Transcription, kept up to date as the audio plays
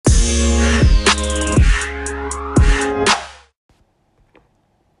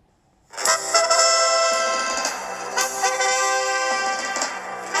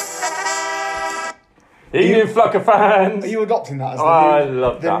Evening Flucker fans. Are you adopting that as I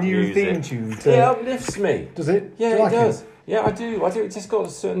love that new music. theme tune? It uplifts me. Does it? Yeah, Do you like it does. Yeah, I do. It's just got a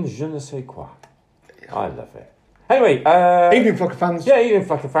certain je ne sais quoi. I love it. Anyway, Evening Flucker fans. Yeah, evening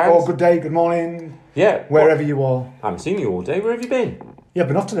Flucker fans. Or good day, good morning. Yeah. Wherever you are. I haven't seen you all day. Where have you been? Yeah, I've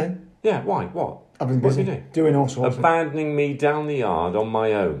been off today. Yeah, why? What? I've been What busy have you doing? doing all sorts. Abandoning me down the yard on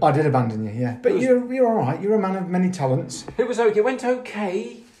my own. I did abandon you, yeah. But you're all right. You're a man of many talents. It was okay. It went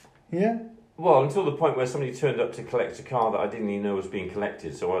okay. Yeah. Well, until the point where somebody turned up to collect a car that I didn't even know was being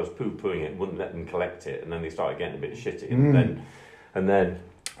collected, so I was poo-pooing it, wouldn't let them collect it, and then they started getting a bit shitty, and then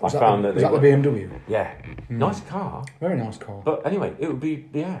I found that was that the BMW? Yeah, nice car. Very nice car. But anyway, it would be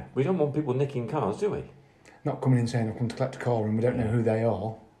we don't want people nicking cars, do we? Not coming in saying I've come to collect a car and we don't know who they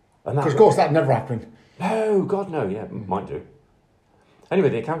are. And because of course that'd never happen. No, God no. Yeah, might do. Anyway,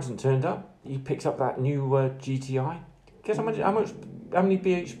 the accountant turned up. He picked up that new GTI. Guess how many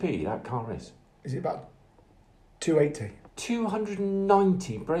bhp that car is? Is it about 280?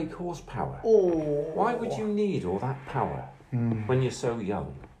 290 brake horsepower. Oh. Why would you need all that power when you're so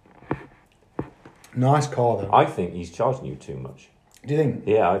young? Nice car though. I think he's charging you too much. Do you think?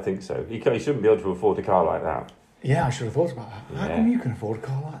 Yeah, I think so. He shouldn't be able to afford a car like that. Yeah, I should have thought about that. How come you can afford a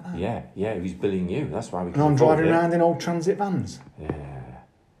car like that? Yeah, he's billing you. That's why we can And I'm afford driving it. around in old transit vans. Yeah.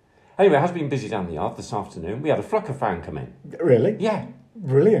 Anyway, it has been busy down the yard this afternoon. We had a Flucker fan come in. Really? Yeah.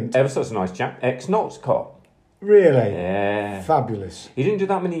 Brilliant. Ever such a nice chap. Ex-Knots cop. Really? Yeah. Fabulous. He didn't do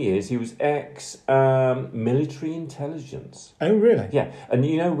that many years. He was ex-military intelligence. Oh, really? Yeah. And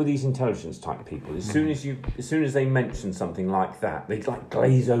you know, with these intelligence type people, as soon as they mention something like that, they like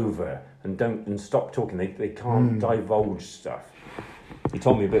glaze over and stop talking. They can't divulge stuff. He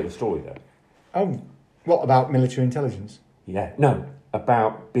told me a bit of a story though. Oh, what about military intelligence? Yeah. No,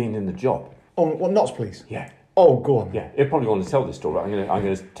 about being in the job. Oh, what, Knots police? Yeah. Oh, go on. Yeah. He'll probably want to tell this story. I'm going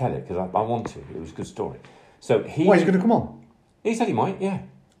to tell it because I want to. It was a good story. So Why, is he going to come on? He said he might. Yeah.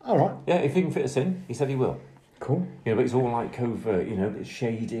 All right. Yeah. If he can fit us in, he said he will. Cool. You know, but it's all like covert, you know, it's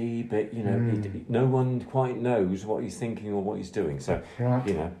shady, but, you know, no one quite knows what he's thinking or what he's doing. So, right.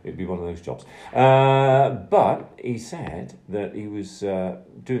 You know, it'd be one of those jobs. But he said that he was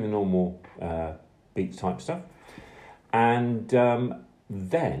doing the normal beat type stuff. And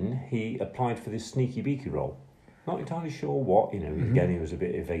then he applied for this sneaky beaky role. Not entirely sure what, you know, again, he was a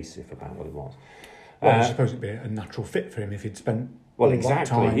bit evasive about what it was. Well, I suppose it'd be a natural fit for him if he'd spent Well, all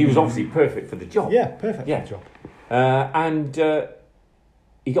exactly. that time. He was obviously perfect for the job. Yeah, perfect for the job. And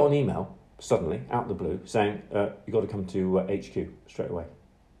he got an email suddenly out of the blue saying, "You got to come to HQ straight away."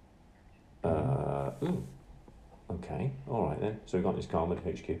 Okay, all right then. So he got in his car, went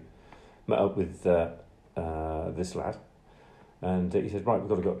to HQ, met up with this lad, and he said, "Right, we've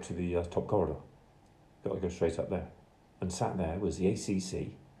got to go up to the top corridor. Got to go straight up there." And sat there was the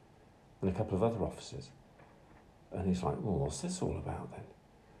ACC and a couple of other officers. And he's like, "Well, what's this all about then?"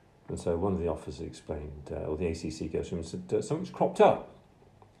 And so one of the officers explained, or the ACC goes to him and said, "Something's cropped up.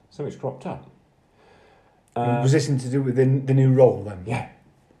 Something's cropped up." Was this to do with the new role then? Yeah.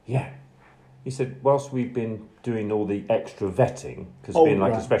 He said, whilst we've been doing all the extra vetting, because Oh, being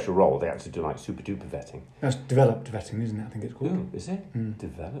like a right. special role, they had to do like super duper vetting. That's developed vetting, isn't it? I think it's called. Ooh, is it?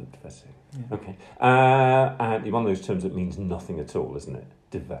 Developed vetting. Yeah. Okay. And one of those terms that means nothing at all, isn't it?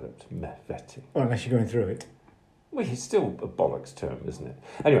 Developed vetting. Well, unless you're going through it. Well, it's still a bollocks term, isn't it?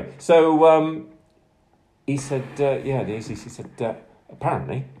 Anyway, so he said, the ACC said,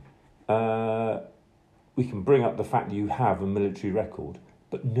 apparently, we can bring up the fact that you have a military record,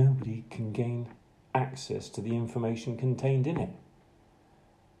 but nobody can gain access to the information contained in it.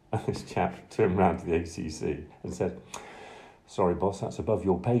 And this chap turned round to the ACC and said, "Sorry, boss, that's above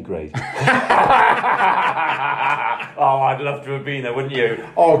your pay grade." Oh, I'd love to have been there, wouldn't you?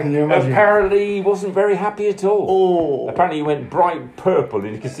 Oh, can you imagine? Apparently, he wasn't very happy at all. Oh. Apparently, he went bright purple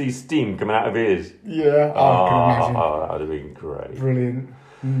and you could see steam coming out of his. Yeah, I can imagine. Oh, that would have been great. Brilliant.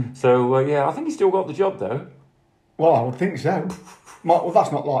 So, I think he still got the job, though. Well, I would think so. Well,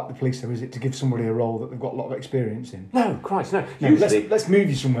 that's not like the police, though, is it? To give somebody a role that they've got a lot of experience in. No, Christ, no. No, Usually, let's move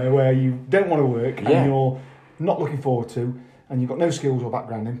you somewhere where you don't want to work and Yeah. you're not looking forward to, and you've got no skills or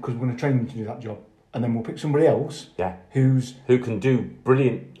background in, because we're going to train you to do that job. And then we'll pick somebody else who can do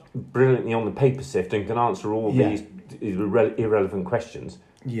brilliantly on the paper sift and can answer all these irrelevant questions.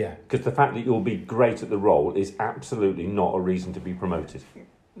 Yeah. Because the fact that you'll be great at the role is absolutely not a reason to be promoted.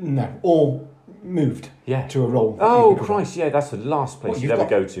 No, or moved to a role. Oh, Christ, that's the last place What, you'd ever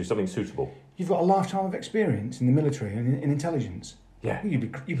go to, something suitable. You've got a lifetime of experience in the military and in intelligence. Yeah.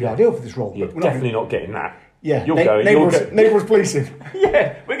 You'd be ideal for this role. You're but we're definitely not getting that. Yeah, You're going. You're going. neighbours policing.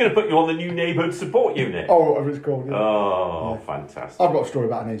 Yeah, we're going to put you on the new neighbourhood support unit. Oh, whatever it's called. Yeah. Oh, Yeah. fantastic. I've got a story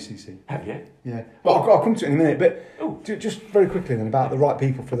about an ACC. Have you? Yeah, but I'll come to it in a minute. But Oh. just very quickly then about the right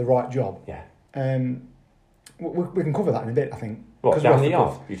people for the right job. Yeah. We can cover that in a bit, I think. What, 'Cause we're down off the the yard?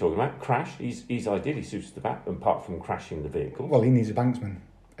 cuff. You're talking about Crash? He's ideally suited to that, apart from crashing the vehicle. Well, he needs a banksman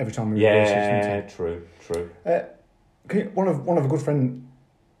every time we reverse it. Yeah, true. One of our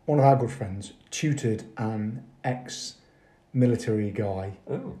good friends tutored an ex-military guy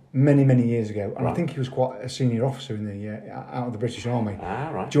Oh, many years ago, and I Right. think he was quite a senior officer in the out of the British Army.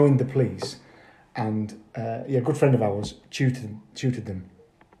 right. Joined the police, and a good friend of ours tutored them.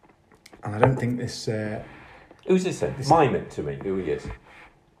 And I don't think this. Who's this then? Mime it to me. Who he is?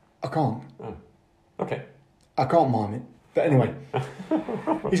 I can't. Okay. I can't mime it. But anyway,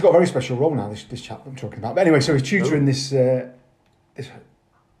 he's got a very special role now. This chap that I'm talking about. But anyway, so he's tutoring this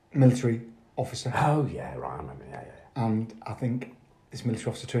military officer, Oh yeah, right. I remember. Yeah. and I think this military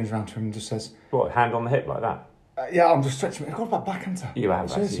officer turns around to him and just says, What? Hand on the hip like that? "Yeah, I'm just stretching. I've got about backhunter. You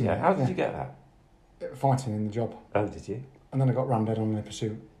have actually. Yeah. How did you get that? Fighting in the job, Oh, did you? and then I got rammed dead on the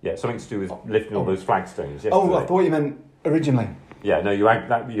pursuit. Yeah, something to do with lifting all Oh. those flagstones. Yesterday. Oh, I thought you meant originally. Yeah, no, you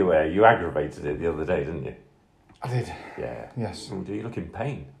aggravated it the other day, didn't you? I did. Yeah. Yes, Oh, do you look in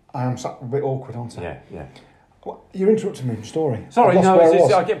pain? I am sat a bit awkward, aren't I? Yeah. What, you're interrupting me from story. Sorry, I've lost no, where it's I just,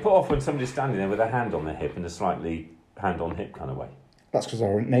 was. I get put off when somebody's standing there with their hand on their hip in a slightly hand-on-hip kind of way. That's because I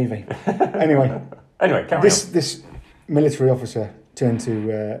were in Navy. Anyway, Anyway, carry this military officer turned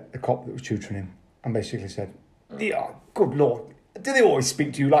to a cop that was tutoring him and basically said, "Yeah, good lord, do they always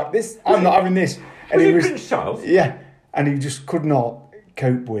speak to you like this? I'm not having this." on. And Was it Prince Charles? yeah, and he just could not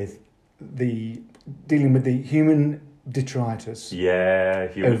cope with dealing with the human detritus Yeah,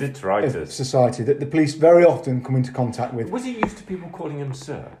 human of detritus. society that the police very often come into contact with. Was he used to people calling him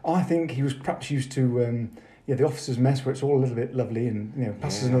sir? I think he was perhaps used to the officers' mess where it's all a little bit lovely and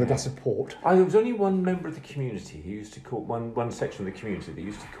passes another glass of port. There was only one member of the community who used to call one section of the community that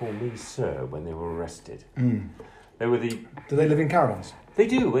used to call me sir when they were arrested. They were the Do they live in caravans? They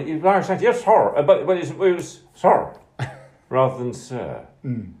do. In Irish accent, yes, sir. But it was sir rather than sir.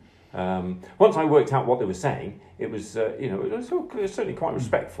 Once I worked out what they were saying, it was it was certainly quite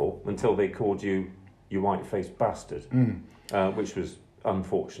respectful until they called you white-faced bastard, which was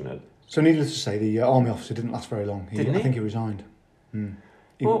unfortunate. So needless to say, the army officer didn't last very long. Didn't he? I think he resigned.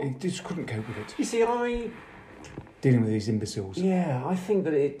 Well- He just couldn't cope with it, You see, dealing with these imbeciles. I think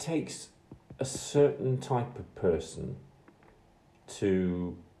that it takes a certain type of person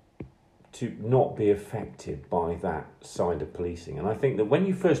to not be affected by that side of policing. And I think that when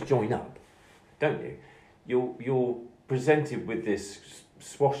you first join up, don't you, you're presented with this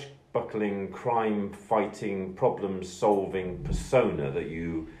swashbuckling, crime-fighting, problem-solving persona that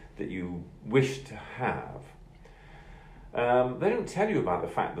you wish to have. They don't tell you about the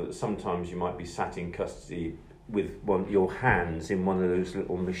fact that sometimes you might be sat in custody with your hands in one of those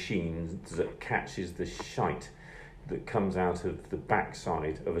little machines that catches the shite that comes out of the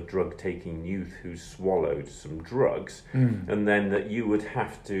backside of a drug-taking youth who's swallowed some drugs, and then that you would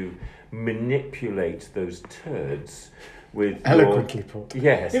have to manipulate those turds with Eloquently put.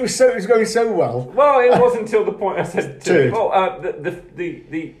 Yes. It was going so well. Well, it wasn't until the point I said Turd.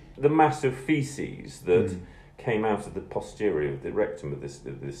 the mass of feces that came out of the posterior of the rectum of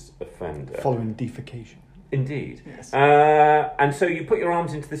this offender. Following defecation. Indeed. Yes. And so you put your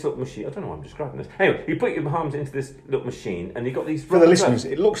arms into this little machine. I don't know why I'm describing this. Anyway, you put your arms into this little machine, and you've got these. For the listeners,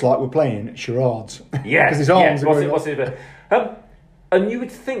 it looks like we're playing charades. Yes. Because his arms are going What's it? And you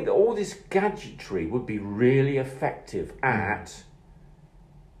would think that all this gadgetry would be really effective at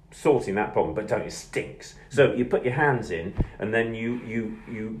sorting that problem, but don't, it stinks. So you put your hands in, and then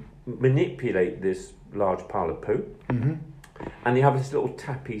you manipulate this large pile of poo, and you have this little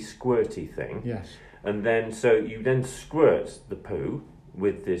tappy, squirty thing. Yes. And then, so you then squirt the poo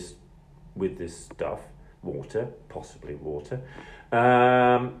with this stuff, water, possibly water,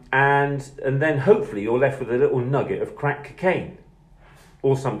 and then hopefully you're left with a little nugget of crack cocaine,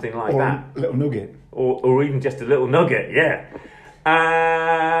 or something like that, a little nugget, or even just a little nugget, yeah.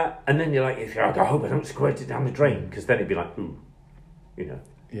 And then you're like, I hope I don't squirt it down the drain, because then it'd be like, ooh,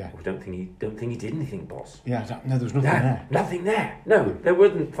 Yeah. I don't think he did anything, boss. Yeah. No, there was nothing there. Nothing there. No, there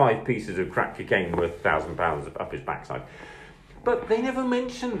wasn't 5 pieces of crack cocaine worth £1,000 up his backside. But they never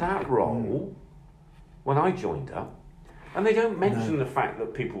mentioned that role when I joined up. And they don't mention the fact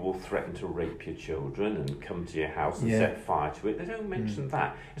that people will threaten to rape your children and come to your house and set fire to it. They don't mention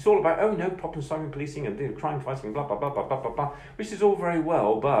that. It's all about, problem-solving policing and crime fighting, blah, blah, blah, blah, blah, blah, blah, which is all very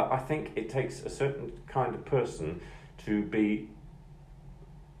well, but I think it takes a certain kind of person to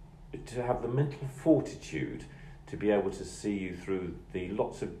to have the mental fortitude to be able to see you through the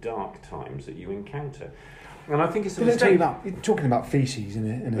lots of dark times that you encounter. And I think it's a mistake. You're talking about feces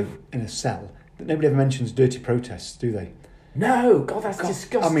in a cell, but nobody ever mentions dirty protests, do they? No, God, that's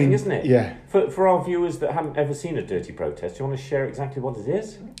disgusting, isn't it? Yeah. For our viewers that haven't ever seen a dirty protest, do you want to share exactly what it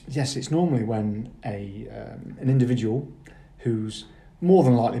is? Yes, it's normally when an individual who's more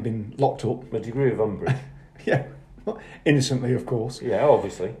than likely been locked up. A degree of umbrage. Yeah, innocently, of course. Yeah,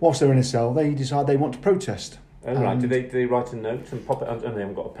 obviously. Whilst they're in a cell, they decide they want to protest. Oh, right. Do they write a note and pop it? And they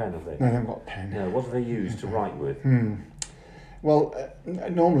haven't got a pen, have they? No, they haven't got a pen. No. What do they use to write with? Well,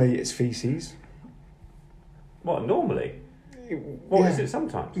 normally it's feces. What, normally? What is it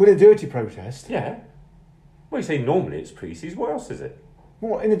sometimes? With a dirty protest. Yeah. Well, you say normally it's feces. What else is it?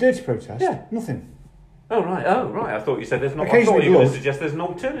 What, in a dirty protest? Yeah. Nothing. Oh, right. I thought you said there's not. Occasionally I thought you were going to blood. suggest there's an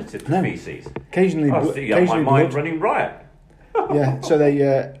alternative to feces. Occasionally, My occasionally mind blood. running riot. Yeah, so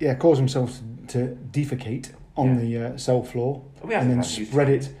they cause themselves to defecate on the cell floor and then spread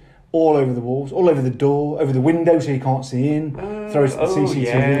it all over the walls, all over the door, over the window so you can't see in, throw it at the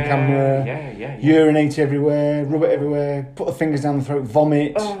CCTV camera, urinate everywhere, rub it everywhere, put the fingers down the throat,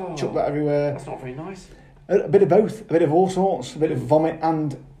 vomit, chuck that everywhere. That's not very nice. A bit of both, a bit of all sorts, a bit of vomit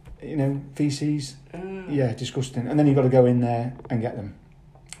and, feces. Yeah, disgusting. And then you've got to go in there and get them.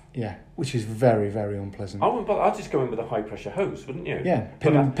 Yeah, which is very, very unpleasant. I'd just go in with a high pressure hose, wouldn't you? Yeah,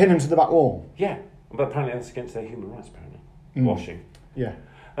 pin them to the back wall. Yeah, but apparently that's against their human rights, apparently. Washing. Yeah.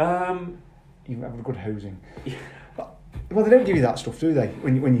 You have a good hosing. Yeah. Well, they don't give you that stuff, do they?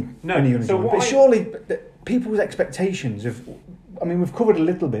 When you're going to join. But surely people's expectations of... I mean, we've covered a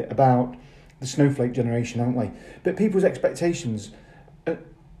little bit about the snowflake generation, haven't we? But people's expectations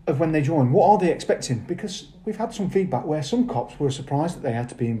of when they join, what are they expecting? Because we've had some feedback where some cops were surprised that they had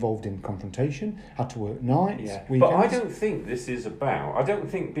to be involved in confrontation, had to work nights, weekends. But I don't think this is about... I don't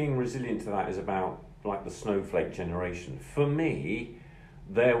think being resilient to that is about, like, the snowflake generation. For me,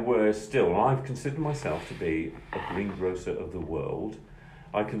 there were still... I've considered myself to be a greengrocer of the world.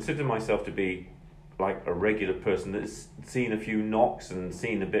 I consider myself to be, like, a regular person that's seen a few knocks and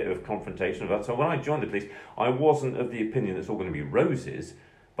seen a bit of confrontation of that. So when I joined the police, I wasn't of the opinion that it's all going to be roses.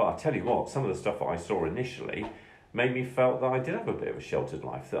 But I tell you what, some of the stuff that I saw initially made me felt that I did have a bit of a sheltered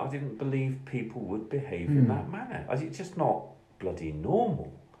life, that I didn't believe people would behave in that manner. It's just not bloody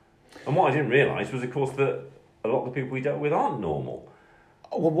normal. And what I didn't realise was, of course, that a lot of the people we dealt with aren't normal.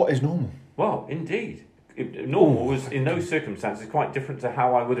 Well, what is normal? Well, indeed. Normal was, in those circumstances, quite different to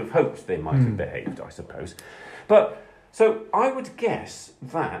how I would have hoped they might have behaved, I suppose. But, so I would guess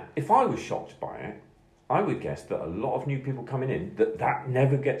that if I was shocked by it, I would guess that a lot of new people coming in, that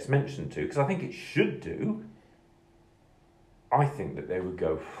never gets mentioned to, because I think it should do. I think that they would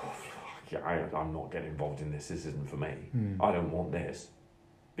go, I'm not getting involved in this. This isn't for me. I don't want this.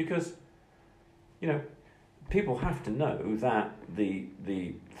 Because, people have to know that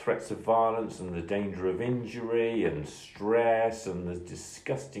the threats of violence and the danger of injury and stress and the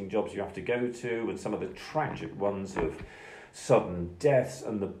disgusting jobs you have to go to and some of the tragic ones of sudden deaths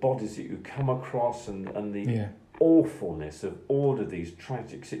and the bodies that you come across and the awfulness of all of these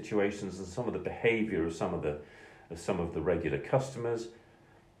tragic situations and some of the behaviour of some of the regular customers.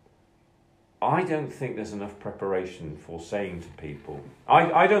 I don't think there's enough preparation for saying to people...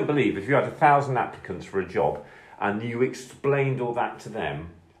 I don't believe if you had 1,000 applicants for a job and you explained all that to them,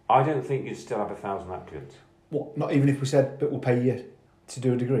 I don't think you'd still have 1,000 applicants. What, not even if we said, but we'll pay you to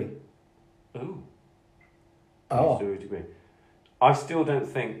do a degree? To do a degree. I still don't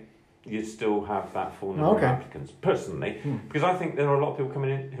think you'd still have that full number of applicants, personally, because I think there are a lot of people coming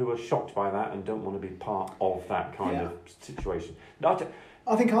in who are shocked by that and don't want to be part of that kind of situation.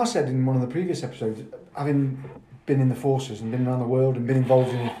 I think I said in one of the previous episodes, having been in the forces and been around the world and been involved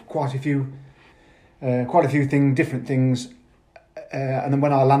in quite a few different things, and then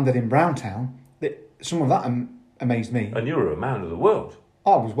when I landed in Browntown, some of that amazed me. And you were a man of the world.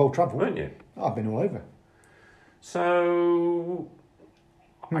 I was well travelled, weren't you? I've been all over. So,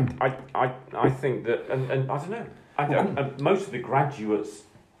 I think that, and I don't know, most of the graduates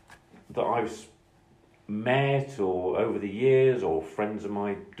that I've met or over the years, or friends of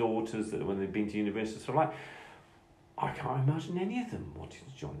my daughters that when they've been to university, sort of like, I can't imagine any of them wanting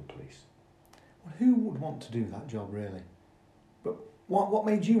to join the police. Well, who would want to do that job, really? But what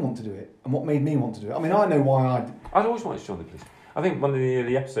made you want to do it, and what made me want to do it? I mean, I know why I'd always wanted to join the police. I think one of the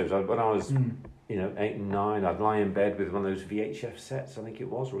early episodes, when I was... 8 and 9, I'd lie in bed with one of those VHF sets, I think it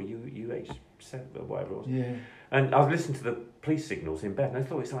was, or a UH set, or whatever it was. Yeah. And I'd listen to the police signals in bed, and I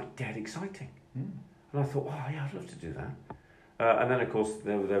thought it was like dead exciting. And I thought, I'd love to do that. And then, of course,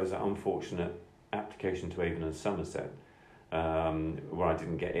 there was that unfortunate application to Avon and Somerset. where I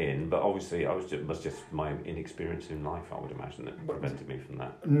didn't get in, but obviously it was just my inexperience in life, I would imagine, that prevented me from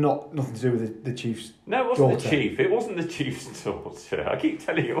that. Nothing to do with the chief's. No, it wasn't daughter. the chief. It wasn't the chief's daughter. I keep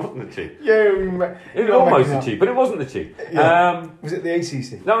telling you, it wasn't the chief. Yeah, it was almost the chief, but it wasn't the chief. Yeah. Was it the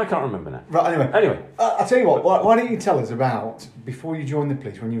ACC? No, I can't remember now. Right. Anyway, I'll tell you what. Why don't you tell us about before you joined the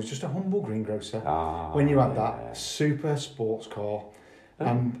police, when you was just a humble greengrocer, when you had that super sports car,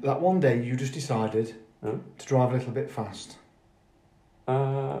 and that one day you just decided to drive a little bit fast.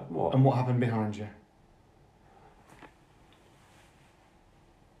 What? And what happened behind you?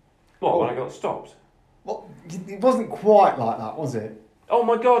 What, when I got stopped? Well, it wasn't quite like that, was it? Oh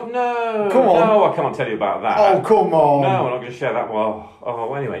my God, no! Come on! No, I can't tell you about that. Oh, come on! No, I'm not going to share that. Well,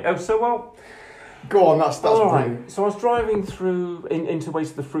 anyway. Go on, that's all brilliant. Right. So I was driving through into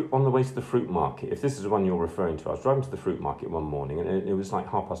Waste of the Fruit on the way to the fruit market. If this is the one you're referring to, I was driving to the fruit market one morning, and it was like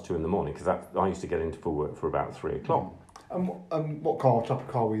 2:30 in the morning because I used to get into full work for about 3:00. And what type of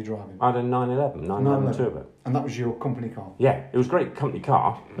car were you driving? I had a 911 Turbo. And that was your company car? Yeah, it was a great company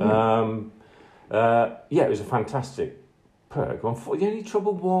car. It was a fantastic perk. The only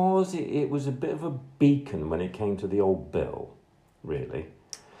trouble was it was a bit of a beacon when it came to the old bill, really.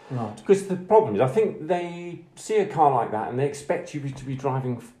 Right. Because the problem is, I think they see a car like that and they expect you to be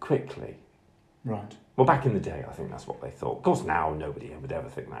driving quickly. Right. Well, back in the day, I think that's what they thought. Of course, now nobody would ever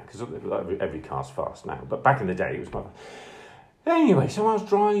think that because every car's fast now. But back in the day, it was not. Anyway, so I was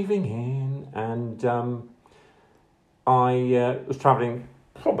driving in and I was travelling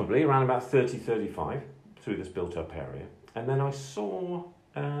probably around about 30-35 through this built-up area. And then I saw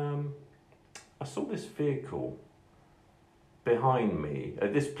this vehicle behind me,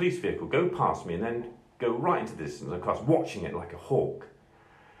 this police vehicle, go past me and then go right into the distance. Of course, watching it like a hawk.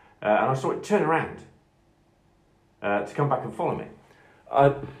 And I saw it turn around to come back and follow me.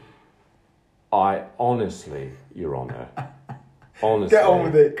 I honestly, Your Honour, honestly... Get on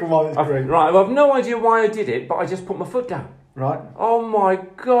with it, come on, it's great. Right, well, I've no idea why I did it, but I just put my foot down. Right. Oh my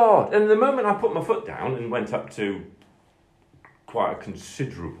God. And the moment I put my foot down and went up to quite a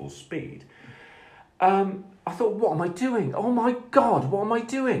considerable speed, I thought, what am I doing? Oh my God, what am I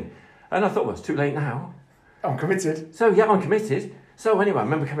doing? And I thought, well, it's too late now. I'm committed. So, yeah, I'm committed. So, anyway, I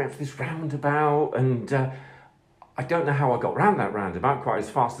remember coming up to this roundabout, and I don't know how I got round that roundabout quite as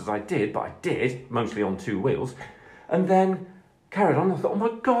fast as I did, but I did, mostly on two wheels. And then carried on. I thought, oh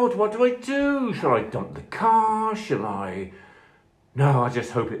my God, what do I do? Shall I dump the car? Shall I... No, I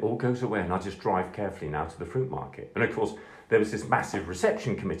just hope it all goes away, and I just drive carefully now to the fruit market. And, of course, there was this massive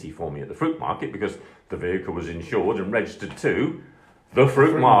reception committee for me at the fruit market because the vehicle was insured and registered to the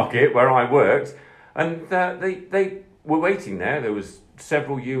fruit market where I worked. And they were waiting there. There was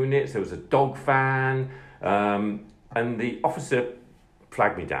several units. There was a dog fan. And the officer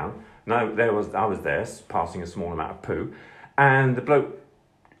flagged me down. Now, I was there passing a small amount of poo. And the bloke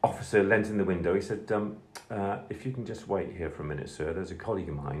officer leant in the window. He said, if you can just wait here for a minute, sir. There's a colleague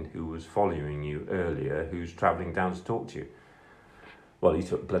of mine who was following you earlier who's travelling down to talk to you. Well, he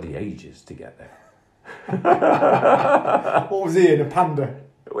took bloody ages to get there. What was he in, a panda?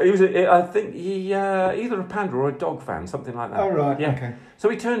 He was, I think, either a panda or a dog fan, something like that. Oh, right, yeah. Okay. So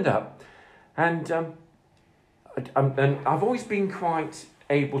he turned up, and I've always been quite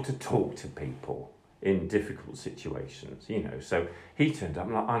able to talk to people in difficult situations, you know. So he turned up,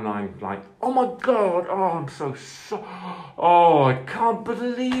 and I'm like, oh my God, I'm so sorry. Oh, I can't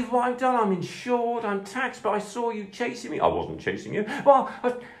believe what I've done. I'm insured, I'm taxed, but I saw you chasing me. I wasn't chasing you. Well,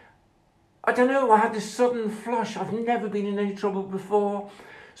 I don't know, I had this sudden flush. I've never been in any trouble before.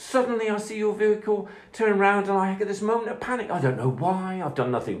 Suddenly I see your vehicle turn around and I get this moment of panic. I don't know why. I've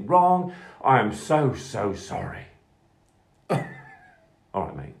done nothing wrong. I am so sorry. All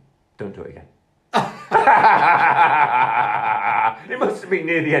right, mate. Don't do it again. It must have been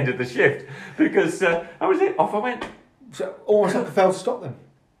near the end of the shift because that was it. Off I went. So almost like a failed stop then?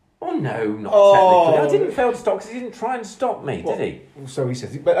 Oh, no, not technically. I didn't fail to stop because he didn't try and stop me, did he? So he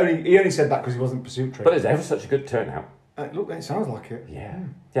says. But he only said that because he wasn't pursuit trained. But there's ever such a good turnout. Look, it sounds like it. Yeah.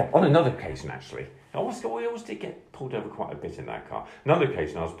 On another occasion, actually. We always did get pulled over quite a bit in that car. Another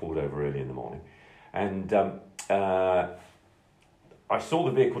occasion, I was pulled over early in the morning. And I saw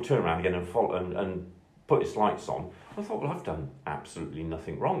the vehicle turn around again and put its lights on. I thought, well, I've done absolutely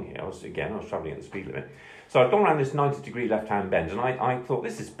nothing wrong here. I was travelling at the speed limit. So I'd gone around this 90-degree left-hand bend, and I thought,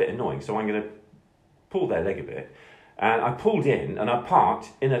 this is a bit annoying, so I'm going to pull their leg a bit. And I pulled in, and I parked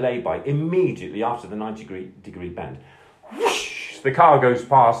in a lay-by immediately after the 90-degree bend. Whoosh! The car goes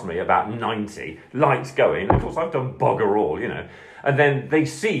past me about 90, lights going. Of course, I've done bugger all, you know. And then they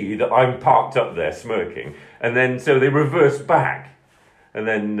see that I'm parked up there smirking, and then so they reverse back. And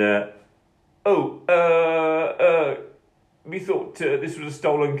then, we thought this was a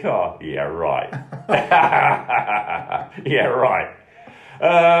stolen car. Yeah, right. Yeah, right.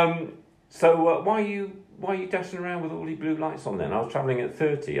 So why are you dashing around with all these blue lights on then? I was travelling at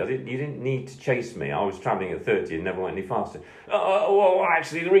 30. You didn't need to chase me. I was travelling at 30 and never went any faster. Well,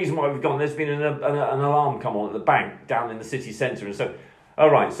 actually, the reason why we've gone, there's been an alarm come on at the bank down in the city centre. And so, all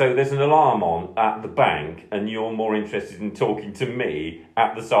right, so there's an alarm on at the bank and you're more interested in talking to me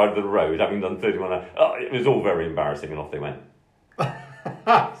at the side of the road, having done 31. It was all very embarrassing and off they went.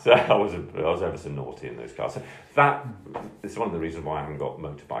 So I was ever so naughty in those cars. So that is one of the reasons why I haven't got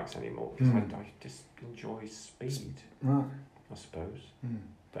motorbikes anymore, because I just enjoy speed, right, I suppose.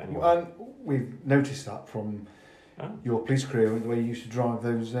 But anyway. Well, we've noticed that from your police career, the way you used to drive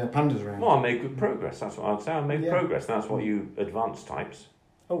those Pandas around. Well, I made good progress, that's what I'd say. I made progress, that's what you advanced types.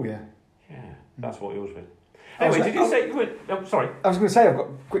 Oh, yeah. Yeah, that's what yours with. Anyway, did you say you were... Oh, sorry. I was going to say, I've got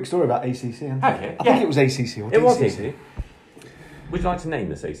a quick story about ACC. Have you? I think it was ACC or DCC. It was ACC. Would you like to name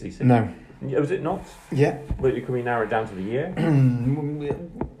this ACC? No. Was it not? Yeah. Can we narrow it down to the year?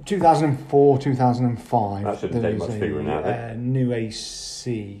 2004, 2005. That shouldn't take much figuring out. New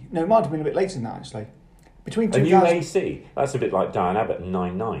AC. No, it might have been a bit later than that, actually. Between a new AC? That's a bit like Diane Abbott and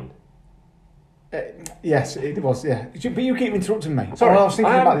 9-9. Yes, it was, yeah. But you keep interrupting me. Sorry, I was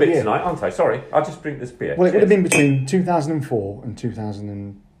thinking about the year tonight, aren't I? Sorry, I'll just drink this beer. Well, it would have been between 2004 and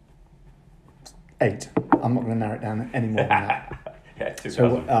 2008. I'm not going to narrow it down any more than that. Yeah,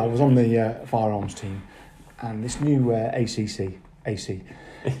 so I was on the firearms team, and this new AC.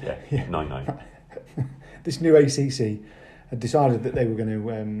 Yeah, 9-9. This new ACC had decided that they were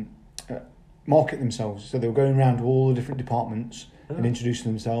going to market themselves. So they were going around to all the different departments and introducing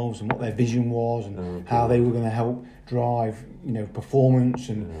themselves and what their vision was and how they were going to help drive, performance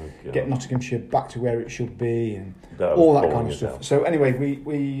and get Nottinghamshire back to where it should be and all that kind of stuff. So anyway,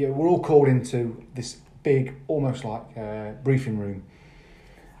 we were all called into this big, almost like briefing room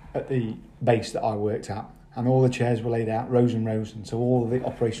at the base that I worked at, and all the chairs were laid out, rows and rows, and so all of the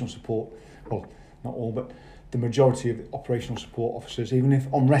operational support, well, not all, but the majority of the operational support officers, even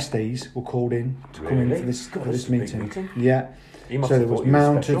if on rest days, were called in to come in for this meeting. Yeah. So there was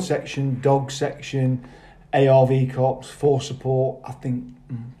mounted section, dog section, ARV cops, force support, I think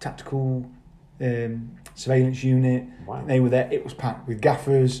tactical surveillance unit. Wow. They were there. It was packed with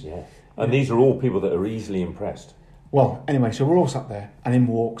gaffers. Yeah. And these are all people that are easily impressed. Well, anyway, so we're all sat there, and in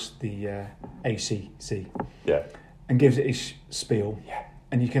walks the ACC. Yeah. And gives it his spiel. Yeah.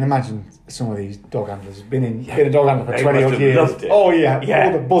 And you can imagine some of these dog handlers have been a dog handler for 20 odd years. Loved it. Oh yeah, yeah.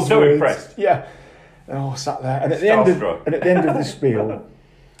 All the buzzwords. So impressed. Yeah. And all sat there, and at the end of the spiel,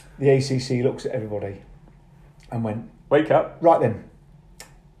 the ACC looks at everybody and went, "Wake up! Right then,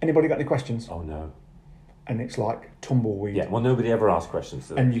 anybody got any questions?" Oh no. And it's like tumbleweed. Yeah. Well, nobody ever asks questions.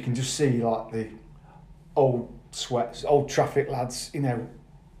 Do they? And you can just see like the old traffic lads,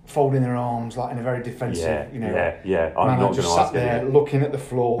 folding their arms like in a very defensive, Yeah. I'm not just going to sat ask there looking at the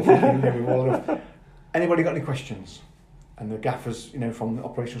floor, thinking, anybody got any questions? And the gaffers, from the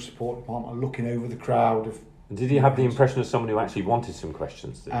operational support department, are looking over the crowd of. Did you have the impression of someone who actually wanted some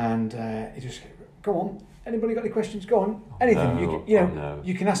questions? And he just go on. Anybody got any questions? Go on. Anything.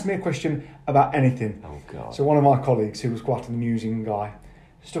 You can ask me a question about anything. Oh God. So one of my colleagues, who was quite an amusing guy,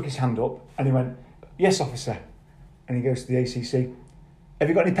 stuck his hand up and he went, "Yes, officer." And he goes to the ACC. "Have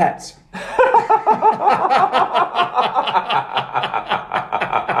you got any pets?"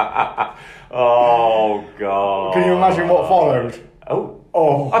 Oh God! Can you imagine what followed?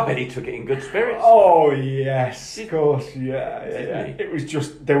 Oh! I bet he took it in good spirits. Oh yes, of course, yeah. It was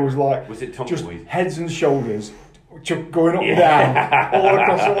just was it just heads and shoulders going up and down all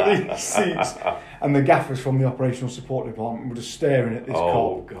across all these seats, and the gaffers from the operational support department were just staring at this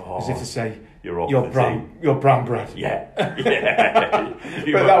cop as if to say, "You're brown bread." Yeah.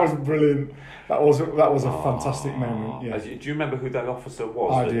 But that was brilliant. That was a fantastic moment. Yeah. Do you remember who that officer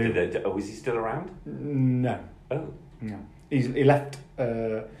was? I do. Is he still around? No. Oh. No. He left.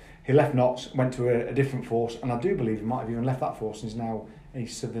 He left Notts, went to a different force, and I do believe he might have even left that force and is now a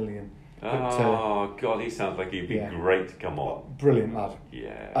civilian. God, he sounds like he'd be great to come on. Brilliant lad.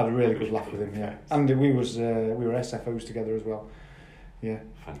 Yeah. I had a really good laugh with him. Yeah. And we were SFOs together as well. Yeah.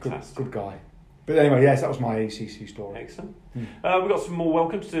 Fantastic. Good guy. But anyway, yes, that was my ACC story. Excellent. We've got some more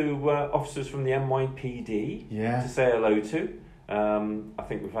welcomes to officers from the NYPD to say hello to. I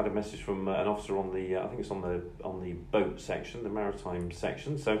think we've had a message from an officer on the I think it's on the boat section, the maritime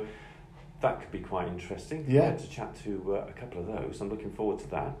section. So that could be quite interesting. Yeah. To chat to a couple of those. I'm looking forward to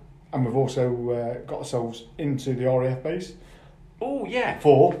that. And we've also got ourselves into the RAF base. Oh yeah.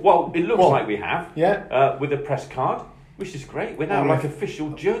 Well, it looks like we have. Yeah. With a press card. Which is great. We're now like official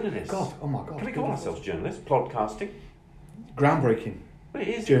journalists. Oh my God. Can we call ourselves journalists? Podcasting? groundbreaking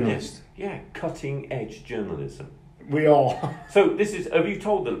journalist. Yeah, cutting edge journalism. We are. So this is. Have you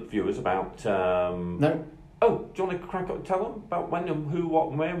told the viewers about? No. Oh, do you want to crack up? Tell them about when and who, what,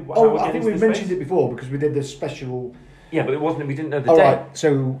 and when. I think we've mentioned it before because we did the special. Yeah, but it wasn't. We didn't know the day. Right.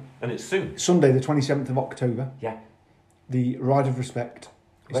 So. And it's soon. Sunday, the 27th of October. Yeah. The Ride of Respect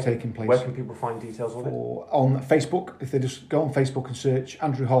is taking place. Where can people find details of it? On Facebook. If they just go on Facebook and search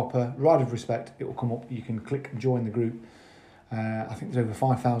Andrew Harper Ride of Respect, it will come up. You can click join the group. I think there's over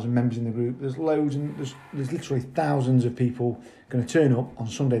 5,000 members in the group. There's loads and there's literally thousands of people going to turn up on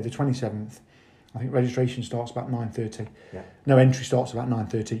Sunday the 27th. I think registration starts about 9:30. Yeah. No, entry starts about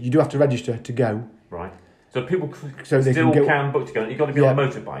 9:30. You do have to register to go. Right. So people so they still can book to go. You've got to be on a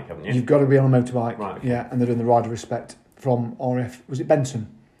motorbike, haven't you? You've got to be on a motorbike. Right. Okay. Yeah, and they're doing the Ride of Respect from RF. Was it Benson?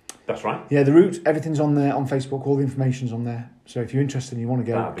 That's right. Yeah, the route, everything's on there on Facebook. All the information's on there. So if you're interested and you want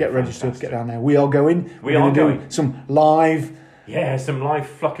to go, get registered, get down there. We are going. We're going to do some live. Yeah, some live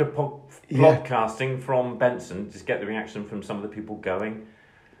Flucker podcasting from Benson. Just get the reaction from some of the people going.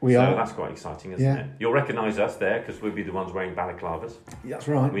 So that's quite exciting, isn't it? You'll recognise us there because we'll be the ones wearing balaclavas. That's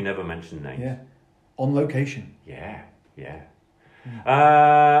right. We never mention names. Yeah. On location. Yeah.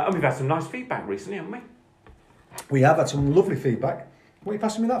 And we've had some nice feedback recently, haven't we? We have had some lovely feedback. What are you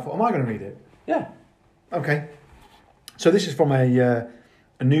passing me that for? Am I going to read it? Yeah. Okay. So this is from a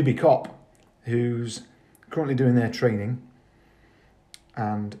newbie cop who's currently doing their training.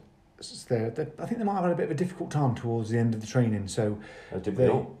 And I think they might have had a bit of a difficult time towards the end of the training. So did we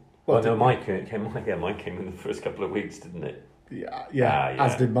all? Well, no, mine came in the first couple of weeks, didn't it? Yeah,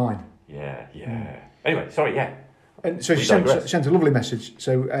 as did mine. Yeah. Anyway, sorry, yeah. And so she sent a lovely message.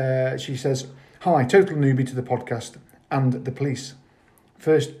 So she says, "Hi, total newbie to the podcast and the police.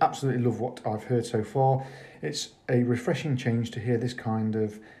 First, absolutely love what I've heard so far. It's a refreshing change to hear this kind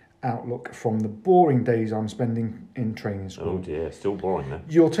of outlook from the boring days I'm spending in training school. Oh dear, still boring then.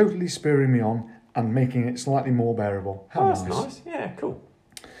 You're totally spurring me on and making it slightly more bearable. How that's nice. Yeah, cool.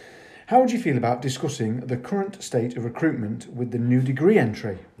 How would you feel about discussing the current state of recruitment with the new degree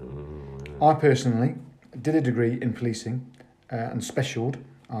entry? I personally did a degree in policing and specialled.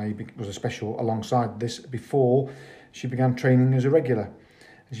 I was a special alongside this before she began training as a regular.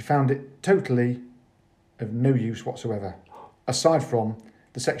 And she found it totally of no use whatsoever, aside from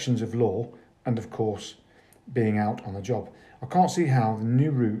the sections of law and, of course, being out on the job. I can't see how the new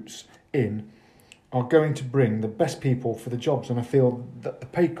routes in are going to bring the best people for the jobs, and I feel that the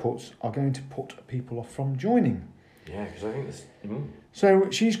pay cuts are going to put people off from joining." Yeah, because I think this... So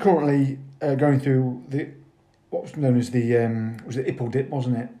she's currently going through what was known as the was it IPPL-DIP,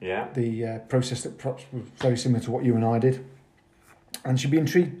 wasn't it? Yeah. The process that perhaps was very similar to what you and I did. And she'd be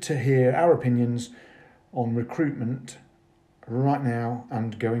intrigued to hear our opinions on recruitment right now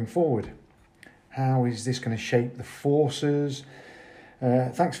and going forward. How is this going to shape the forces?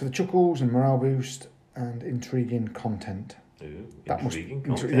 Thanks for the chuckles and morale boost and intriguing content. Ooh, intriguing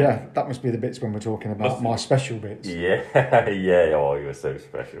content. Yeah, that must be the bits when we're talking about my special bits. Yeah. Oh, you're so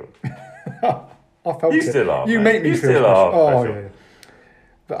special. I felt you still are. You mate. make me you feel still special. Are special. Yeah.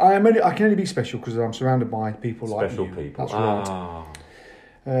 But I can only be special because I'm surrounded by people special like you. People. That's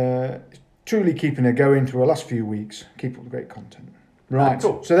right. Truly keeping it going through the last few weeks. Keep up the great content. Right.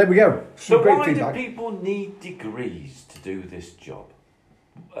 Cool. So there we go. So great why feedback. do people need degrees to do this job?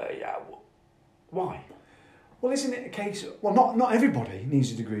 Why? Well, isn't it a case? Well, not everybody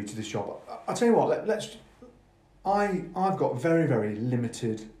needs a degree to this job. I'll tell you what. I've got very, very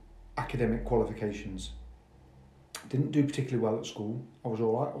limited academic qualifications. Didn't do particularly well at school. I was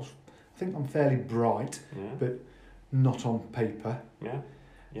all right. I think I'm fairly bright, but not on paper. Yeah.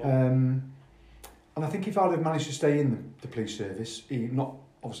 And I think if I'd have managed to stay in the police service, not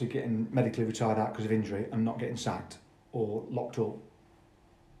obviously getting medically retired out because of injury and not getting sacked or locked up,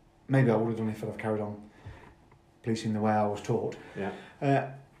 maybe I would have done it if I'd have carried on policing the way I was taught.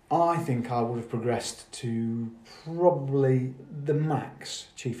 Yeah. I think I would have progressed to probably the max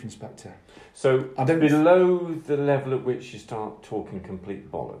chief inspector. So below the level at which you start talking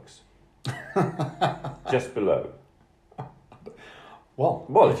complete bollocks. Just below. Well,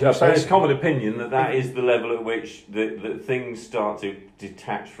 it's common opinion that is the level at which the things start to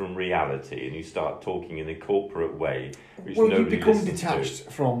detach from reality, and you start talking in a corporate way, which nobody listens to. You become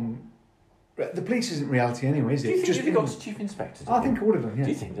detached from. The police isn't reality anyway, is it? Do you think you'd have got to chief inspector? I think I would have done. Yeah. Do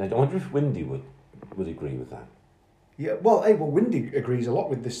you think? I wonder if Windy would agree with that. Yeah. Well, Windy agrees a lot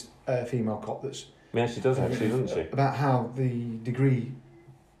with this female cop. Yeah, she does actually, doesn't she? About how the degree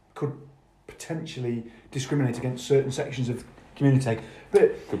could potentially discriminate against certain sections of community.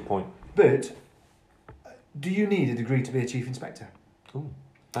 But good point. But do you need a degree to be a chief inspector? Ooh.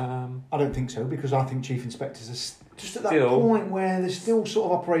 I don't think so, because I think chief inspectors are just at that point where they're still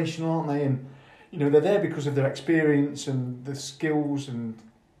sort of operational, aren't they? And they're there because of their experience and the skills and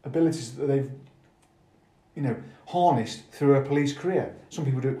abilities that they've harnessed through a police career. Some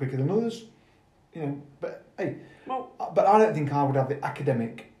people do it quicker than others, but hey, but I don't think I would have the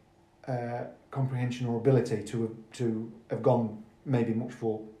academic comprehension or ability to have gone maybe much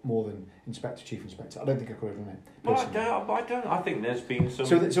for more than inspector, chief inspector. I don't think I could have done it. Well, I don't. I think there's been some.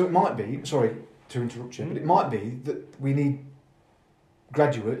 So it might be. Sorry to interrupt you, but it might be that we need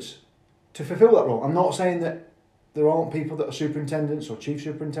graduates to fulfil that role. I'm not saying that there aren't people that are superintendents or chief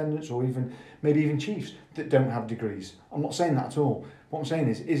superintendents or maybe even chiefs that don't have degrees. I'm not saying that at all. What I'm saying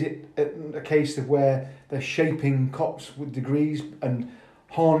is it a case of where they're shaping cops with degrees and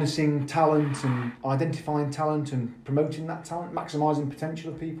harnessing talent and identifying talent and promoting that talent, maximising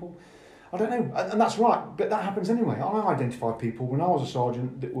potential of people? I don't know, and that's right, but that happens anyway. I identified people when I was a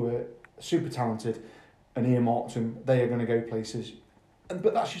sergeant that were super talented and earmarked, and they are going to go places.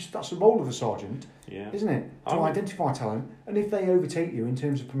 But that's the role of a sergeant, isn't it? To identify talent, and if they overtake you in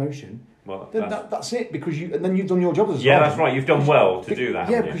terms of promotion, then that's it, because then you've done your job as a sergeant. Yeah, that's right. You've done well to do that.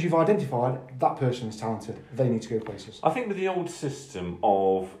 Yeah, because you've identified that person is talented. They need to go places. I think with the old system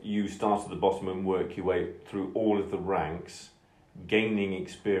of you start at the bottom and work your way through all of the ranks, gaining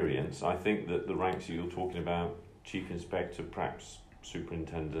experience, I think that the ranks that you're talking about, chief inspector, perhaps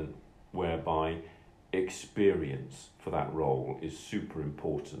superintendent, whereby experience for that role is super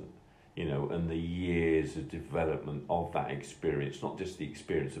important, and the years of development of that experience, not just the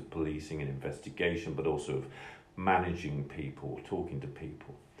experience of policing and investigation, but also of managing people, talking to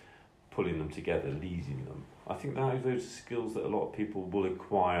people, pulling them together, leading them. I think those are skills that a lot of people will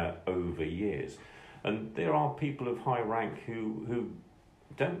acquire over years. And there are people of high rank who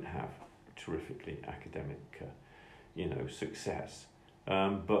don't have terrifically academic, success.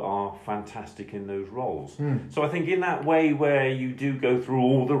 But are fantastic in those roles. So I think in that way where you do go through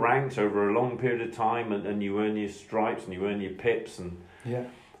all the ranks over a long period of time and you earn your stripes and you earn your pips, and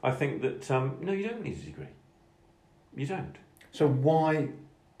I think that, no, you don't need a degree. You don't. So why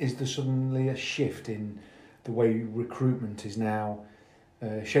is there suddenly a shift in the way recruitment is now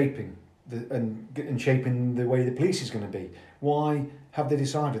shaping and shaping the way the police is going to be? Why have they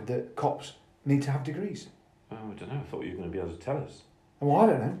decided that cops need to have degrees? Oh, I don't know. I thought you were going to be able to tell us. Well, I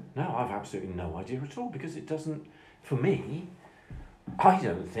don't know. No, I've absolutely no idea at all, because it doesn't, for me, I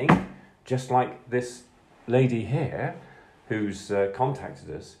don't think, just like this lady here who's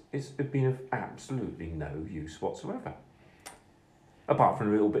contacted us, it's been of absolutely no use whatsoever, apart from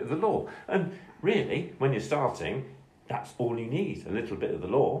a little bit of the law. And really, when you're starting, that's all you need, a little bit of the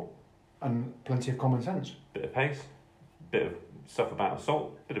law. And plenty of common sense. Bit of pace, bit of stuff about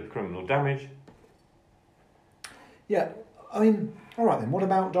assault, bit of criminal damage. Yeah, I mean, all right then, what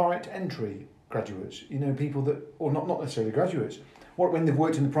about direct entry graduates? People that, or not necessarily graduates, what when they've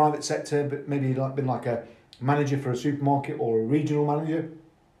worked in the private sector, but maybe been like a manager for a supermarket or a regional manager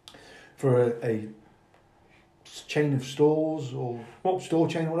for a chain of stores or store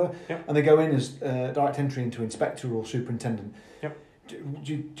chain or whatever, and they go in as direct entry into inspector or superintendent. Yep.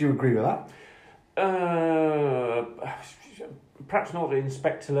 Do you agree with that? Perhaps not at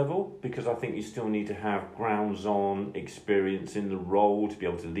inspector level, because I think you still need to have grounds-on experience in the role to be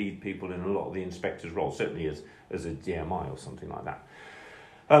able to lead people in a lot of the inspector's roles, certainly as a DMI or something like that.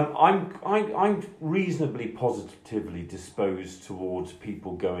 I'm reasonably positively disposed towards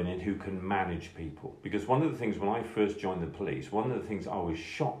people going in who can manage people, because one of the things when I first joined the police, one of the things I was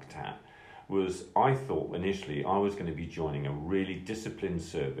shocked at was I thought initially I was going to be joining a really disciplined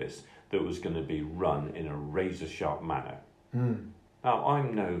service that was going to be run in a razor-sharp manner. Now,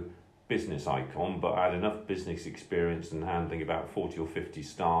 I'm no business icon, but I had enough business experience in handling about 40 or 50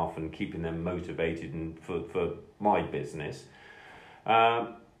 staff and keeping them motivated and for my business.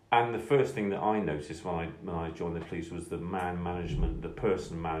 And the first thing that I noticed when I joined the police was the man management, the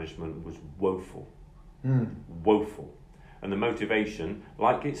person management was woeful. Woeful. And the motivation,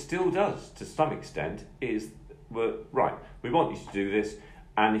 like it still does to some extent, is, right, we want you to do this,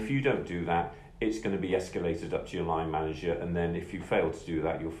 and if you don't do that, it's going to be escalated up to your line manager, and then if you fail to do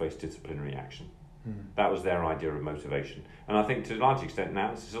that, you'll face disciplinary action. That was their idea of motivation. And I think to a large extent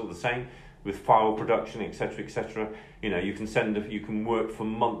now, it's still the same with file production, etc., etc. You can work for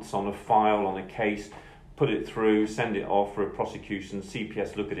months on a file, on a case, put it through, send it off for a prosecution,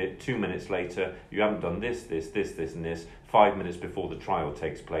 CPS look at it, 2 minutes later, you haven't done this, and this. 5 minutes before the trial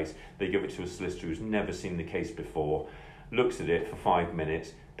takes place, they give it to a solicitor who's never seen the case before, looks at it for 5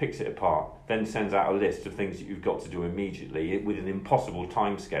 minutes, picks it apart, then sends out a list of things that you've got to do immediately with an impossible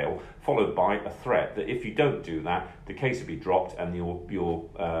timescale, followed by a threat that if you don't do that, the case will be dropped and your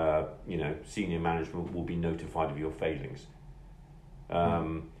senior management will be notified of your failings.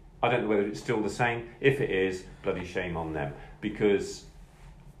 I don't know whether it's still the same. If it is, bloody shame on them, because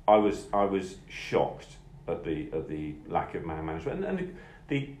I was shocked at the lack of man management, and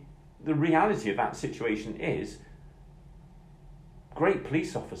the reality of that situation is great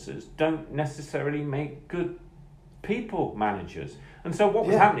police officers don't necessarily make good people managers. And so what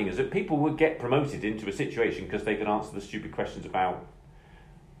was happening is that people would get promoted into a situation because they could answer the stupid questions about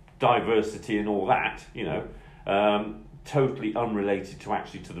diversity and all that, totally unrelated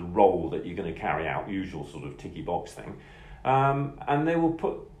to the role that you're going to carry out, usual sort of ticky box thing. And they will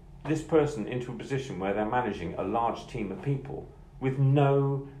put this person into a position where they're managing a large team of people with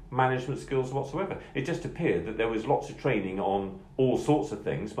no management skills whatsoever. It just appeared that there was lots of training on all sorts of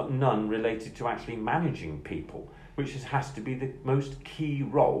things, but none related to actually managing people, which has to be the most key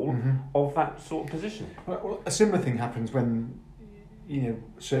role of that sort of position. Well, a similar thing happens when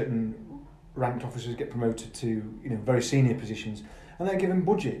certain ranked officers get promoted to very senior positions, and they're given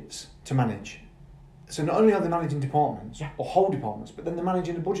budgets to manage. So not only are they managing departments or whole departments, but then they're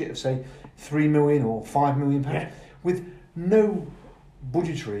managing a budget of say £3 million or £5 million with no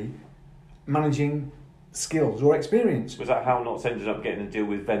budgetary managing skills or experience. Was that how Notts ended up getting a deal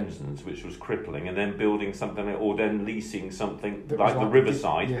with Vengeance, which was crippling, and then building something, or then leasing something like the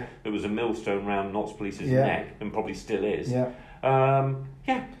Riverside that was a millstone around Notts Police's neck, and probably still is.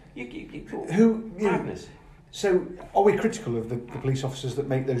 Madness. So are we critical of the police officers that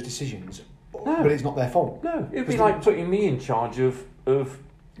make those decisions? No. But it's not their fault. No, it'd be like putting me in charge of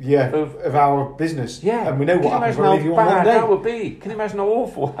our business. Yeah, and we know what happens when we leave you on bad one day. That would be. Can you imagine how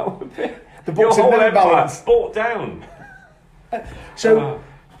awful that would be? The books Your in whole no empire balance. brought down.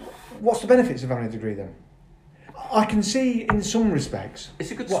 What's the benefits of having a degree then? I can see in some respects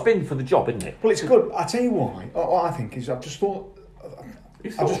it's a good spin for the job, isn't it? Well, it's good. I tell you why. What I think is I've just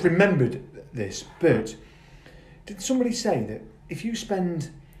remembered this, but did somebody say that if you spend,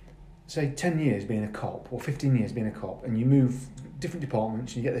 say, 10 years being a cop or 15 years being a cop, and you move different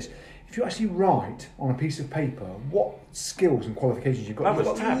departments and you get this, if you actually write on a piece of paper what skills and qualifications you've got,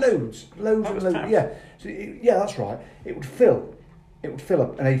 loads. Yeah, that's right. It would fill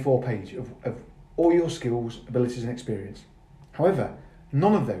up an A4 page of all your skills, abilities, and experience. However,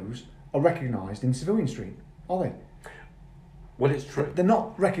 none of those are recognised in Civilian Street, are they? Well, it's true. They're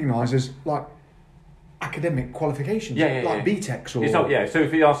not recognised as like academic qualifications, like BTECs or... So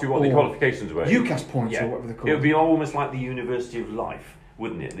if he asked you what the qualifications were... UCAS points or whatever they're called. It would be almost like the University of Life,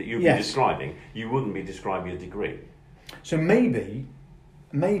 wouldn't it, that you'd be describing. You wouldn't be describing a degree. So maybe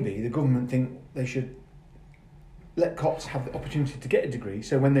the government think they should let cops have the opportunity to get a degree,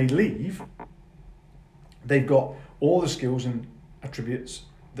 so when they leave, they've got all the skills and attributes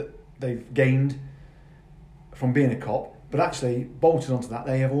that they've gained from being a cop, but actually bolted onto that,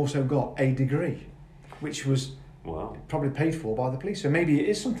 they have also got a degree, which was probably paid for by the police. So maybe it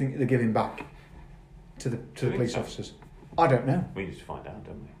is something that they're giving back to the police officers. I don't know. We need to find out,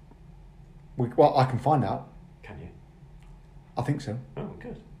 don't we? Well, I can find out. Can you? I think so. Oh,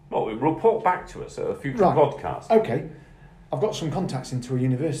 good. Well, report back to us at a future podcast. Okay. I've got some contacts into a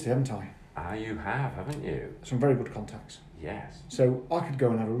university, haven't I? Ah, you have, haven't you? Some very good contacts. Yes. So I could go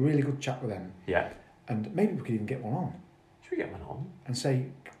and have a really good chat with them. Yeah. And maybe we could even get one on. Should we get one on? And say,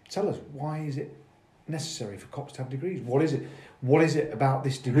 tell us, why is it necessary for cops to have degrees? What is it about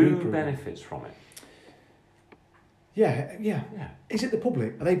this degree Who benefits from it? Yeah. Is it the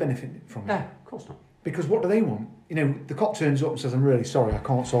public? Are they benefiting from it? No, of course not. Because what do they want? The cop turns up and says, I'm really sorry, I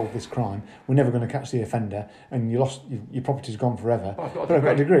can't solve this crime. We're never going to catch the offender, and your property's gone forever. I've got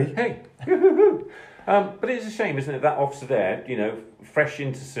a degree. Hey. But it's a shame, isn't it, that officer there, fresh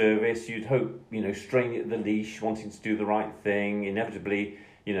into service, you'd hope, straining at the leash, wanting to do the right thing, inevitably,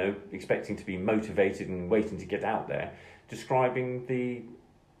 expecting to be motivated and waiting to get out there, describing the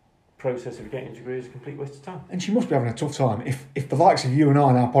process of getting a degree is a complete waste of time. And she must be having a tough time if the likes of you and I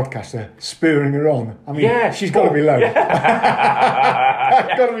on our podcast are spurring her on. I mean, she's got to be low. Got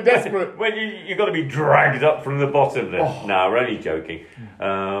to be desperate. Well, you've got to be dragged up from the bottom there. Oh. No, we're only joking.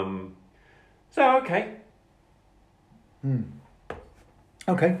 Okay.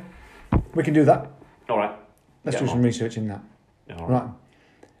 Okay. We can do that. All right. Let's do some research in that. All right.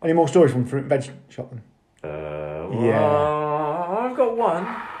 Any more stories from Fruit and Veg Shop then? I've got one.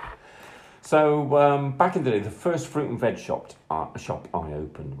 So back in the day, the first fruit and veg shop I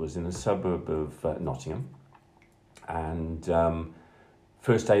opened was in a suburb of Nottingham, and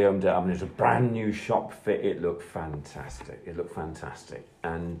First day I opened it up, and it was a brand new shop fit. It looked fantastic.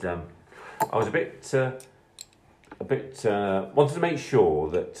 And I was a bit wanted to make sure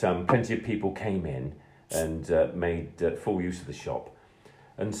that plenty of people came in and made full use of the shop.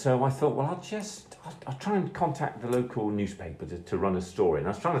 And so I thought, well, I'll try and contact the local newspaper to run a story. And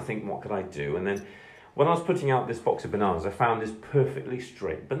I was trying to think, what could I do? And then when I was putting out this box of bananas, I found this perfectly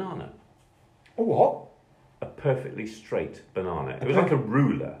straight banana. A what? A perfectly straight banana. It was like a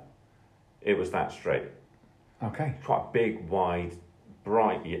ruler. It was that straight. Okay. Quite big, wide,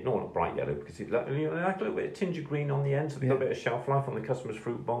 bright, not bright yellow, because it like a little bit of tinge of green on the end, so they got a bit of shelf life on the customer's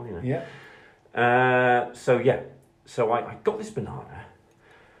fruit bowl, Yeah. So I got this banana,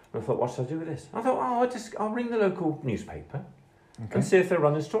 and I thought, what should I do with this? I thought, I'll ring the local newspaper and see if they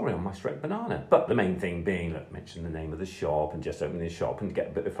run a story on my straight banana. But the main thing being, mention the name of the shop and just open the shop and get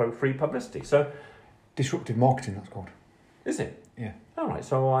a bit of free publicity. So, disruptive marketing, that's called. Is it? Yeah. All right.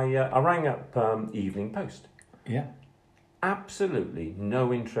 So I rang up Evening Post. Yeah. Absolutely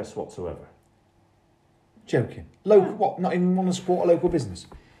no interest whatsoever. Joking. Local, what? Not even want to support a local business?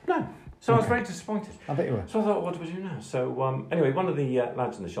 No. So I was very disappointed. I bet you were. So I thought, what do we do now? So anyway, one of the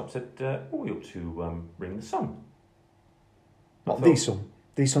lads in the shop said, you ought to ring the Sun. What, the Sun?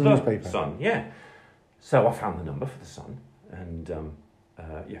 The Sun newspaper? Sun, yeah. So I found the number for the Sun, and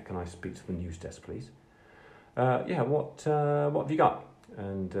can I speak to the news desk, please? What have you got?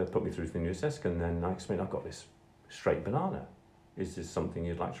 And put me through to the news desk, and then I explained, I've got this straight banana. Is this something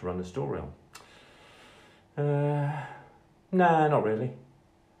you'd like to run a story on? Nah, not really.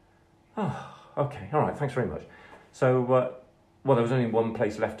 Oh, okay, all right, thanks very much. So, there was only one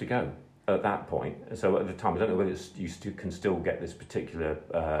place left to go at that point. So at the time, I don't know whether you can still get this particular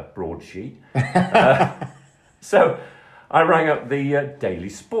broadsheet. So I rang up the Daily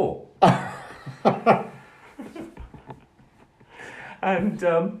Sport. And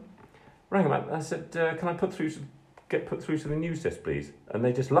rang them up. I said, can I get put through to the news desk, please? And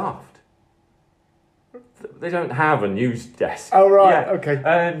they just laughed. They don't have a news desk. Oh, right, okay.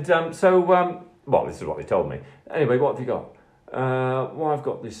 And this is what they told me. Anyway, what have you got? I've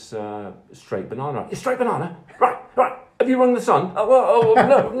got this straight banana. A straight banana? Right. Have you rung the Sun?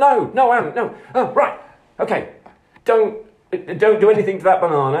 No, I haven't, no. Oh, right, okay. Don't do anything to that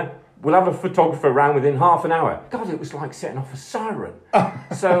banana. We'll have a photographer around within half an hour. God, it was like setting off a siren.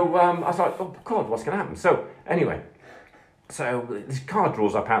 So I was like, oh, God, what's going to happen? So anyway, this car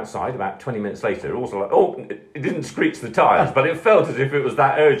draws up outside about 20 minutes later. Also like, it didn't screech the tyres, but it felt as if it was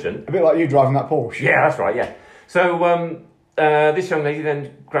that urgent. A bit like you driving that Porsche. Yeah, that's right, yeah. So this young lady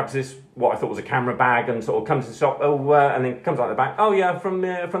then grabs this, what I thought was a camera bag, and sort of comes to the shop, and then comes out the back. Oh, yeah, from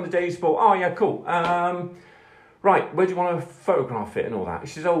the Daily Sport. Oh, yeah, cool. Right, where do you want to photograph it and all that?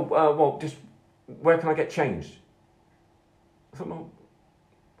 She says, just where can I get changed? I thought, well,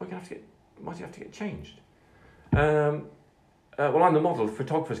 why do you have to get changed? I'm the model. The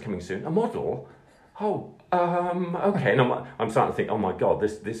photographer's coming soon. A model? Oh, okay. And I'm starting to think, oh my God,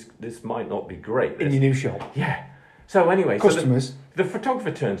 this might not be great. In your new shop? Yeah. So anyway, customers. The photographer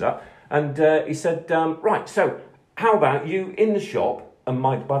turns up, and he said, right, so how about you in the shop? And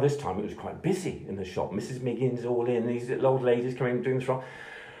by this time, it was quite busy in the shop. Mrs. Miggins all in, these little old ladies coming doing the shop.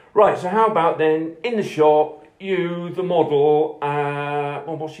 Right, so how about then, in the shop, you, the model,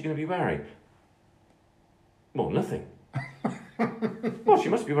 what's she going to be wearing? Well, nothing. Well, she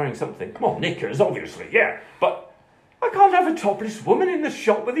must be wearing something. Well, knickers, obviously, yeah. But I can't have a topless woman in the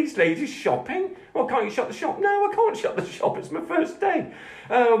shop with these ladies shopping. Well, can't you shut the shop? No, I can't shut the shop. It's my first day.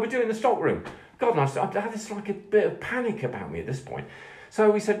 We're doing the stock room. God, I had this like a bit of panic about me at this point. So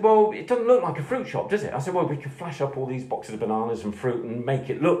we said, well, it doesn't look like a fruit shop, does it? I said, well, we could flash up all these boxes of bananas and fruit and make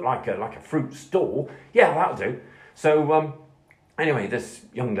it look like a fruit stall. Yeah, that'll do. So anyway, this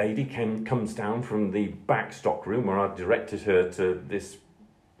young lady comes down from the back stock room where I directed her to this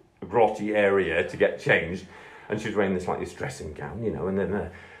grotty area to get changed. And she was wearing this dressing gown, and then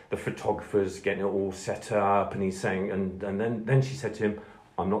the photographer's getting it all set up, and he's saying, and then she said to him,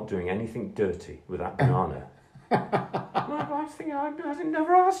 I'm not doing anything dirty with that banana. I was thinking, I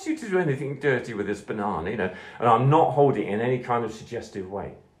never asked you to do anything dirty with this banana, and I'm not holding it in any kind of suggestive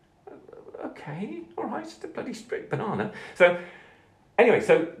way. Okay, all right, it's a bloody straight banana. So, anyway,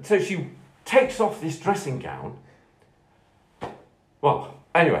 so she takes off this dressing gown. Well,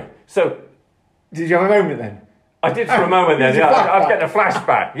 anyway, so... Did you have a moment then? I did for a moment then. I was getting a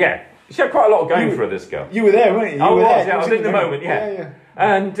flashback, yeah. She had quite a lot going for her, this girl. You were there, weren't you? I was in the moment, yeah.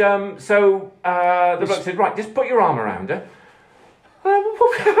 And the bloke said, right, just put your arm around her.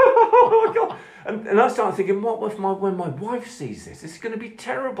 Oh my God. And I started thinking, what if when my wife sees this? This is going to be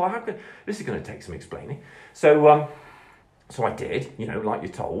terrible. This is going to take some explaining. So So I did, like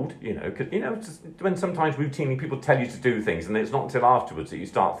you're told, 'cause, when sometimes routinely people tell you to do things and it's not until afterwards that you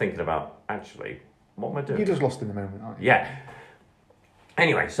start thinking about, actually, what am I doing? You're just lost in the moment, aren't you? Yeah.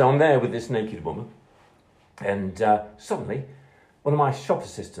 Anyway, so I'm there with this naked woman, and suddenly one of my shop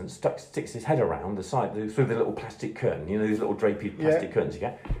assistants sticks his head around the side through the little plastic curtain, these little drapey plastic curtains you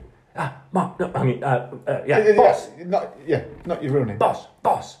get. Mark, no, I mean, boss. Not your real name.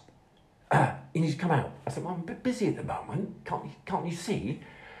 Boss. You need to come out. I said, well, I'm a bit busy at the moment. Can't you see?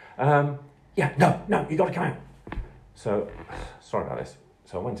 No, you got to come out. So, sorry about this.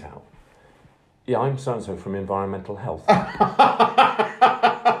 So I went out. Yeah, I'm so-and-so from Environmental Health. I've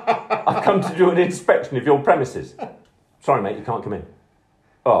come to do an inspection of your premises. Sorry, mate, you can't come in.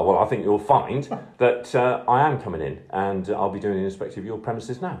 Oh, well, I think you'll find that I am coming in and I'll be doing an inspection of your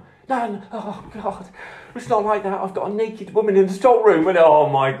premises now. No, oh, God, it's not like that. I've got a naked woman in the stockroom. And oh,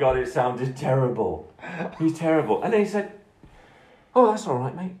 my God, it sounded terrible. He's terrible. And then he said, oh, that's all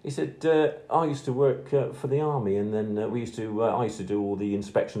right, mate. He said, I used to work for the army and then I used to do all the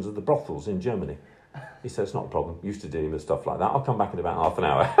inspections of the brothels in Germany. He said, it's not a problem. Used to dealing with stuff like that. I'll come back in about half an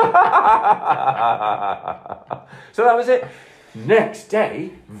hour. So that was it.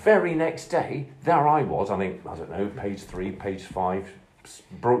 Very next day, there I was, I don't know, page 3, page 5,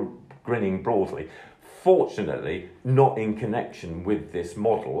 grinning broadly. Fortunately, not in connection with this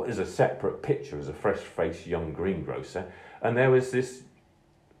model, as a separate picture as a fresh-faced young greengrocer. And there was this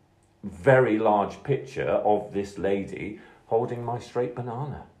very large picture of this lady holding my straight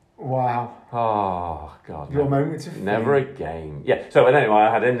banana. Wow. Oh, God. Your moment of fame. Never again. Yeah, so anyway, I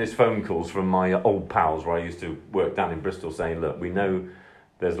had endless phone calls from my old pals where I used to work down in Bristol saying, look, we know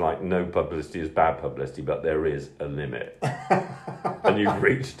there's no publicity is bad publicity, but there is a limit. And you've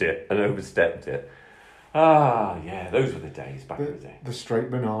reached it and overstepped it. Yeah, those were the days back in the day. The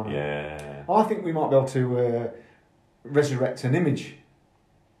straight banana. Yeah. I think we might be able to resurrect an image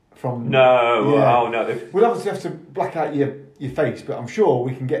from... No, oh no. We'll obviously have to black out your face, but I'm sure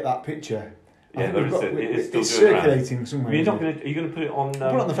we can get that picture. Yeah, it's circulating somewhere. Are you going to put it on... put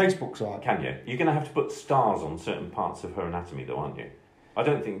it on the Facebook site. Can you? You're going to have to put stars on certain parts of her anatomy, though, aren't you? I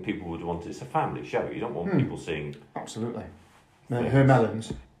don't think people would want it. It's a family show. You don't want people seeing... Absolutely. Her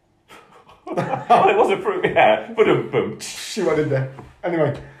melons. Oh, it was a fruit, yeah. Boom. She went in there.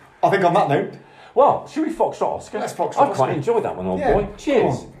 Anyway, I think on that note... Well, should we foxtrot Oscar? Let's foxtrot Oscar. I quite enjoyed that one, old boy.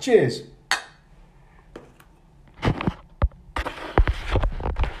 Cheers. Cheers.